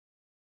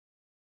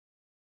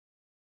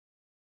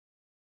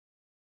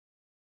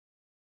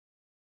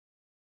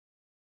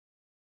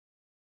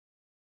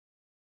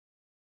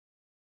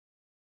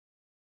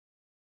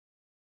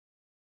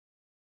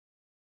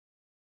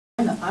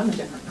I'm a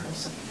different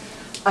person.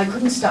 I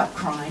couldn't stop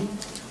crying.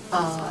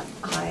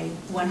 I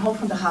went home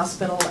from the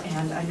hospital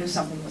and I knew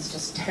something was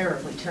just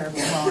terribly,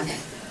 terribly wrong.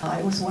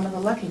 I was one of the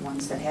lucky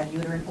ones that had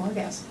uterine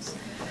orgasms.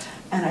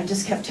 And I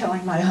just kept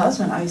telling my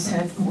husband, I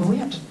said, well, we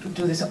have to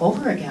do this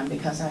over again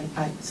because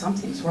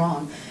something's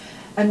wrong.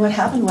 And what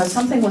happened was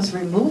something was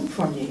removed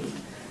from me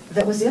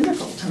that was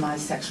integral to my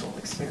sexual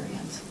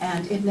experience.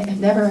 And it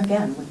never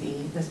again would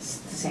be the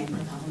same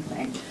profound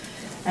thing.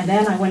 And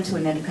then I went to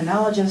an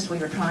endocrinologist. We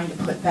were trying to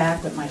put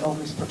back what my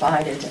ovaries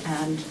provided,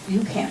 and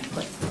you can't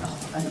put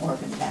an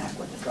organ back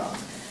with a drug.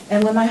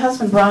 And when my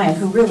husband, Brian,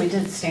 who really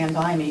did stand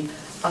by me,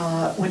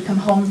 would come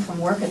home from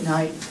work at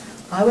night,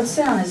 I would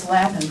sit on his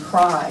lap and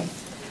cry,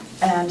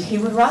 and he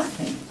would rock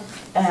me.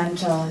 And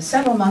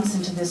several months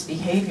into this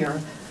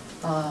behavior,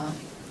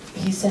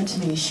 he said to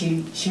me,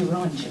 she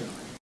ruined you.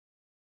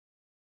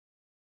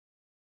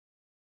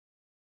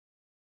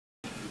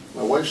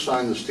 My wife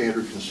signed the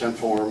standard consent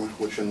form,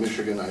 which in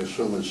Michigan I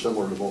assume is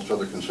similar to most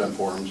other consent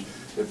forms.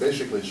 It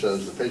basically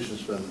says the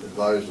patient's been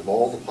advised of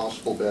all the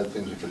possible bad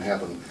things that can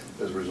happen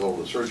as a result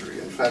of the surgery.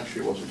 In fact,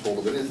 she wasn't told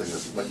of anything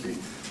that might be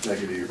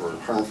negative or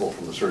harmful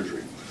from the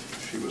surgery.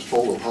 She was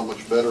told of how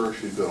much better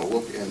she's going to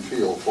look and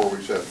feel 4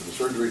 weeks after the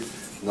surgery.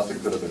 Nothing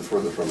could have been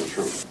further from the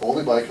truth.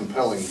 Only by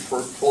compelling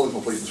full and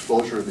complete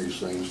disclosure of these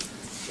things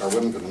are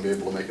women going to be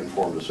able to make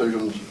informed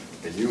decisions,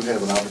 and you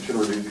have an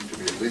opportunity to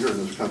be a leader in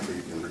this country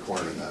in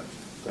requiring that.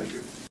 Thank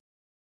you.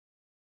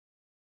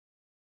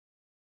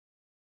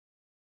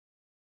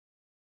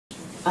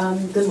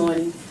 Good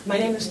morning. My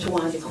name is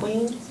Tawanda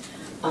Queen.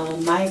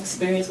 My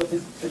experience with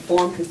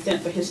informed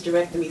consent for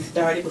hysterectomy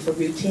started with a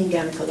routine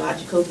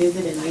gynecological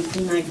visit in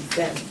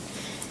 1997.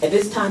 At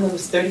this time, I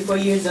was 34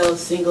 years old,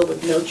 single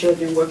with no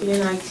children, working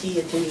in IT,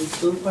 attending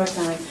school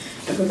part-time,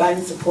 and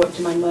providing support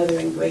to my mother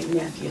and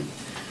great-nephew.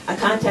 I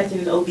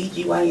contacted an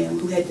OBGYN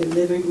who had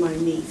delivered my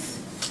niece.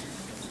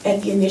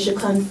 At the initial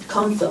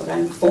consult, I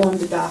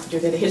informed the doctor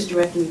that a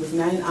hysterectomy was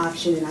not an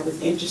option and I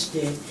was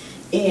interested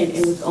in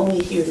and was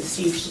only here to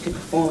see if she could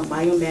perform a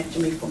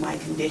myomectomy for my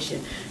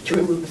condition to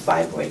remove the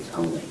fibroids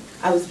only.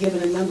 I was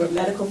given a number of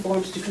medical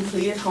forms to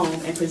complete at home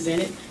and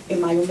presented a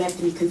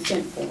myomectomy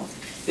consent form.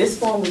 This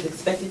form was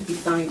expected to be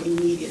signed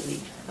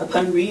immediately.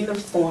 Upon reading the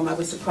form, I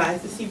was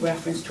surprised to see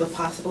reference to a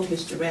possible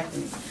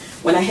hysterectomy.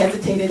 When I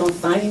hesitated on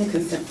signing the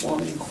consent form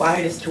and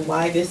inquired as to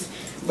why this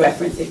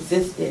reference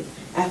existed,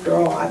 after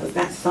all, I was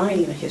not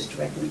signing a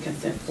hysterectomy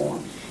consent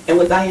form. And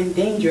was I in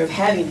danger of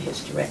having a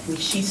hysterectomy?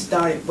 She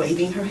started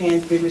waving her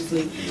hands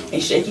vigorously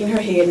and shaking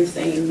her head and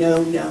saying,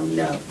 no, no,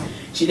 no.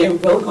 She then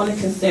wrote on the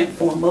consent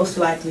form, most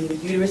likely the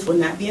uterus will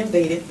not be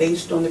invaded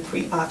based on the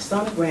pre-op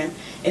sonogram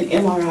and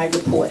MRI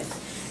reports.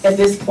 At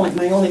this point,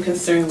 my only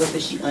concern was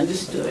that she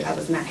understood I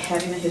was not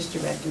having a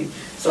hysterectomy,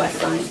 so I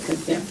signed the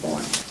consent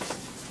form.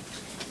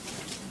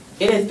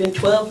 It has been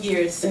 12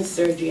 years since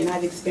surgery, and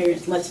I've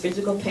experienced much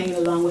physical pain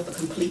along with a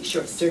complete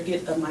short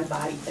circuit of my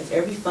body, as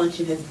every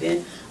function has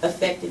been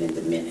affected and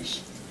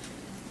diminished.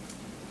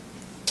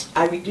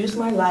 I reduced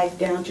my life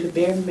down to the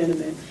bare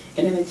minimum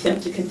in an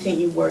attempt to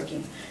continue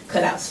working,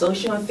 cut out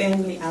social and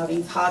family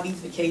outings, hobbies,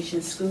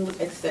 vacations, school,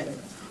 etc.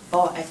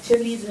 All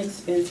activities and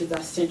expenses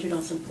are centered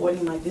on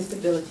supporting my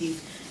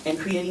disabilities and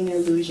creating an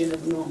illusion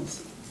of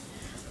normalcy.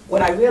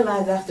 What I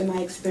realized after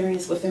my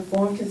experience with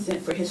informed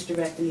consent for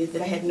hysterectomy is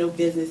that I had no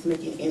business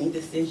making any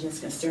decisions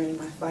concerning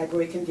my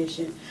fibroid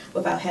condition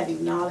without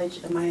having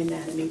knowledge of my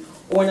anatomy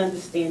or an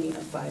understanding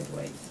of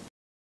fibroids.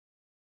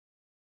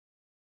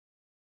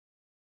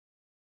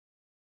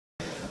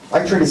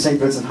 I train at St.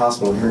 Vincent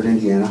Hospital here in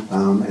Indiana,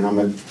 and I'm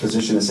a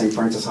physician at St.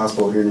 Francis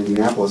Hospital here in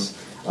Indianapolis.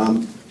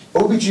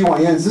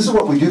 OBGYNs, this is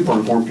what we do for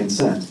informed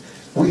consent.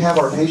 We have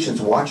our patients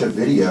watch a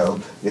video.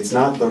 It's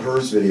not the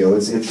HERS video.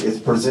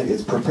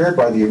 It's prepared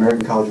by the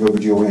American College of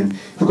OBGYN,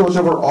 who goes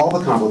over all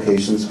the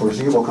complications,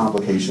 foreseeable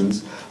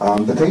complications.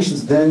 The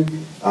patients then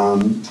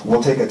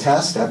will take a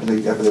test after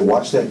they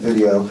watch that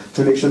video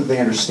to make sure that they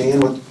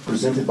understand what's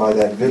presented by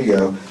that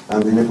video.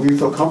 And if we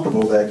feel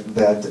comfortable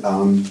that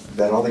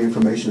all the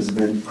information has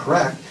been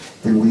correct,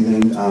 then we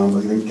then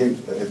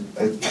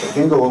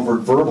again go over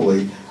it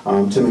verbally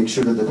to make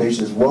sure that the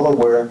patient is well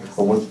aware of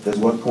what's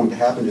going to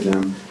happen to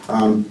them.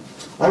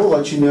 I will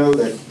let you know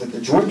that the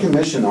Joint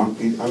Commission on,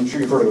 I'm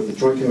sure you've heard of it, the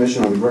Joint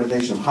Commission on the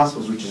Accreditation of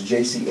Hospitals, which is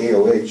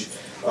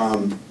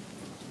JCAOH,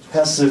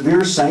 has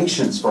severe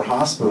sanctions for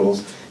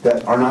hospitals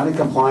that are not in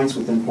compliance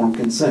with informed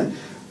consent.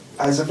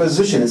 As a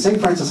physician at St.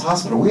 Francis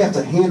Hospital, we have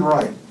to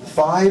handwrite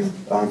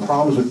 5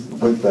 problems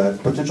with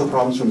potential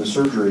problems from the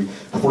surgery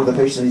before the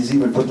patient is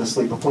even put to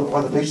sleep,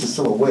 while the patient is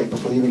still awake,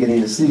 before they even get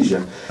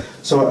anesthesia.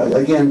 So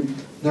again,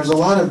 there's a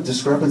lot of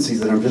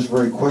discrepancies that I'm just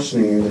very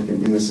questioning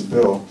in this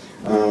bill.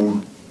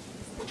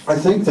 I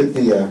think that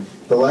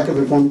the lack of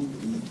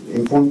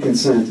informed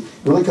consent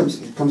really comes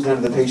down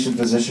to the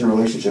patient-physician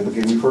relationship.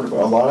 Again, we've heard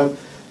a lot of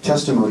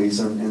testimonies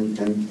and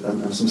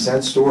some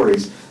sad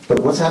stories, but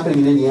what's happening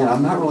in Indiana,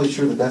 I'm not really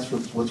sure that that's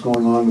what's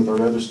going on with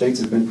our other states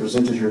that have been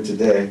presented here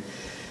today.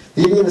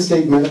 The Indiana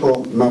State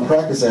Medical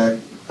Malpractice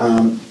Act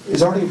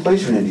is already in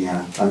place in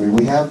Indiana. I mean,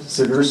 we have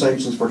severe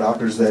sanctions for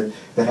doctors that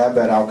have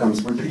bad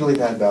outcomes, repeatedly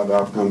had bad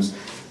outcomes.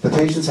 The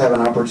patients have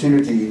an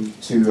opportunity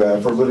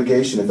to for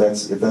litigation if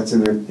that's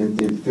in their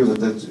feel that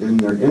that's in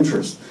their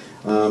interest.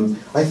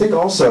 I think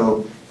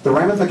also the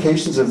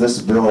ramifications of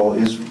this bill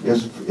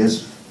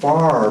is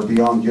far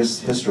beyond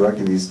just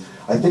hysterectomies.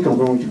 I think I'm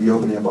going to be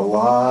opening up a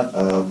lot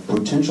of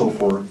potential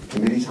for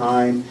committee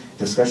time,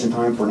 discussion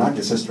time for not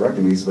just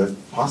hysterectomies, but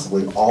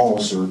possibly all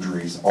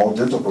surgeries, all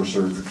dental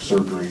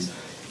surgeries,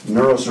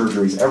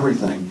 neurosurgeries,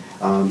 everything.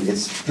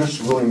 It's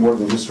just really more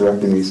than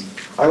hysterectomies.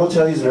 I will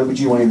tell you as an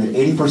OBGYN that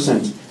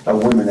 80%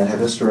 of women that have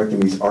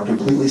hysterectomies are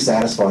completely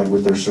satisfied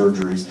with their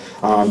surgeries,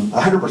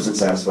 100%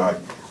 satisfied.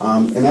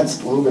 And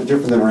that's a little bit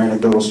different than our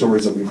anecdotal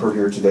stories that we've heard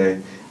here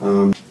today.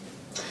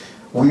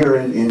 We are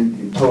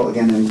in total,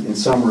 again, in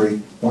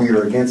summary, we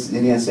are against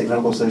Indiana State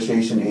Medical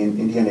Association and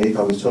Indiana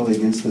APOB is totally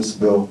against this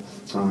bill.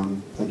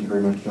 Thank you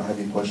very much. Do you have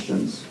any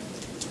questions?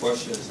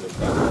 Questions? Sir,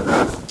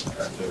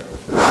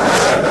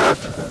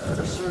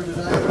 did I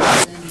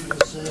understand you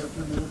to say a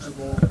few minutes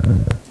ago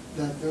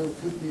that there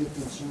could be a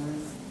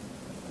concern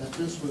that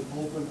this would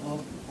open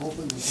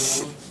the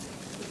door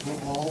for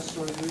all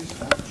surgeries,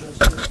 not just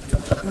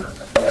hysterectomy?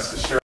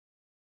 Yes, sure.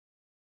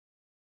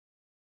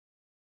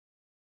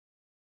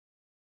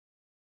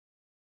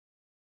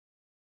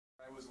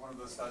 I was one of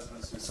those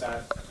husbands who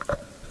sat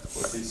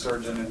with the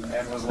surgeon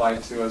and was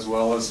lied to, as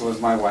well as was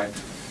my wife.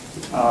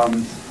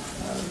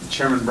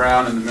 Chairman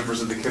Brown and the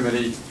members of the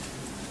committee,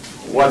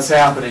 what's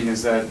happening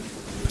is that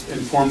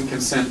informed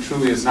consent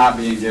truly is not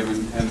being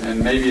given,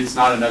 and maybe it's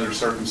not in other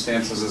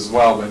circumstances as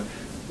well, but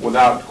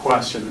without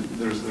question,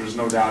 there's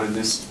no doubt in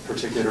this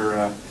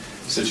particular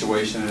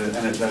situation,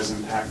 and it does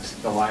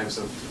impact the lives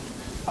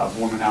of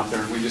women out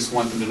there, and we just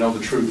want them to know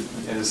the truth,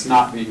 and it's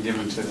not being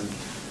given to them.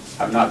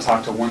 I've not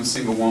talked to one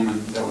single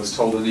woman that was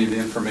told any of the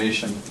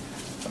information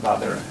about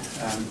their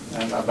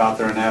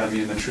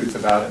anatomy and the truth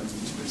about it.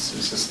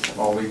 It's just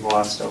all we've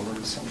glossed over,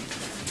 and so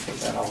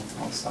with that I'll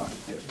stop.